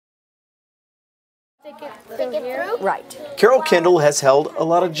Right. Carol Kendall has held a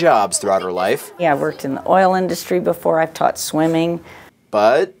lot of jobs throughout her life. Yeah, I worked in the oil industry before. I've taught swimming.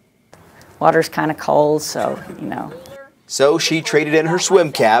 But Water's kind of cold, so, you know. So she traded in her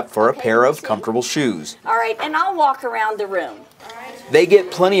swim cap for a pair of comfortable shoes. All right, and I'll walk around the room. They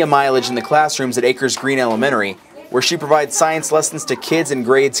get plenty of mileage in the classrooms at Acres Green Elementary, where she provides science lessons to kids in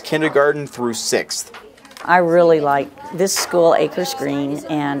grades kindergarten through 6th. I really like this school, Acres Green,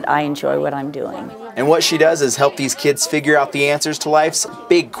 and I enjoy what I'm doing. And what she does is help these kids figure out the answers to life's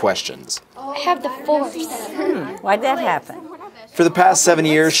big questions. I have the force. Why'd that happen? For the past 7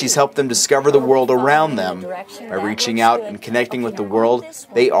 years, she's helped them discover the world around them by reaching out and connecting with the world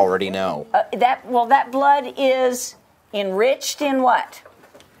they already know. That blood is enriched in what?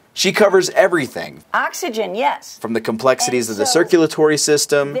 She covers everything, Oxygen, yes. from the complexities of the circulatory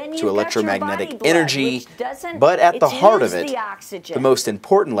system to electromagnetic energy, but at the heart of it, the most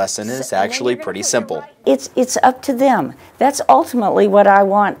important lesson is actually pretty simple. It's up to them. That's ultimately what I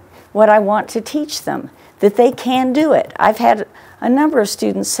want to teach them, that they can do it. I've had a number of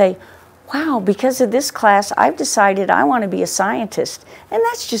students say, wow, because of this class, I've decided I want to be a scientist, and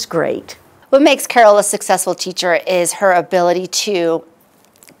that's just great. What makes Carol a successful teacher is her ability to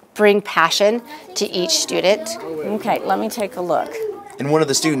bring passion to each student. Okay, let me take a look. And one of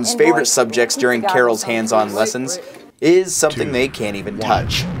the students' favorite subjects during Carol's hands-on lessons is something they can't even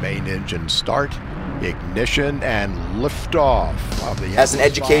touch. Main engine start, ignition, and liftoff of the... As an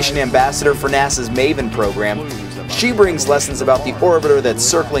education ambassador for NASA's MAVEN program, she brings lessons about the orbiter that's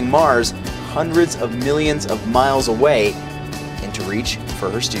circling Mars hundreds of millions of miles away into reach for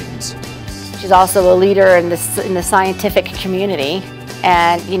her students. She's also a leader in the scientific community,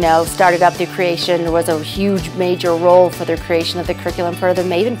 and started up the creation, was a huge major role for the creation of the curriculum for the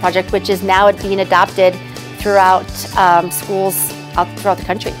MAVEN project, which is now being adopted throughout schools throughout the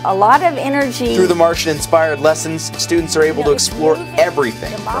country. A lot of energy. Through the Martian-inspired lessons, students are able to explore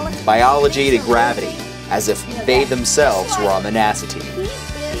everything from biology to gravity, as if they themselves were on the NASA team.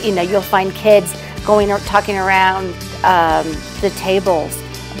 You'll find kids talking around the tables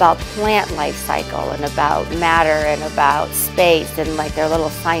about plant life cycle and about matter and about space, and like they're little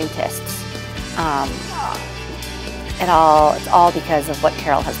scientists. It's all because of what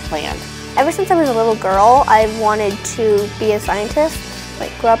Carol has planned. Ever since I was a little girl, I've wanted to be a scientist,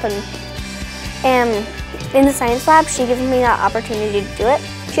 like grow up and in the science lab, she gives me that opportunity to do it.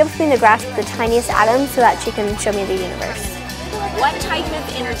 She helps me to grasp the tiniest atom so that she can show me the universe. What type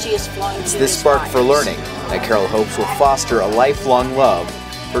of energy is flowing through It's this spark for learning that Carol hopes will foster a lifelong love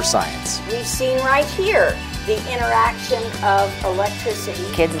for science. We've seen right here the interaction of electricity.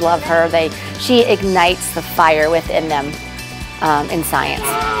 Kids love her. She ignites the fire within them in science.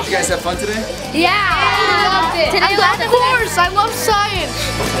 Did you guys have fun today? Yeah! I loved it. Today, of course! I love science!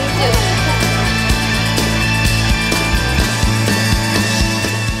 Me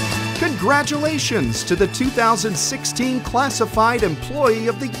too. Congratulations to the 2016 Classified Employee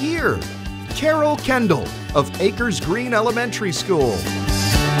of the Year, Carol Kendall of Acres Green Elementary School.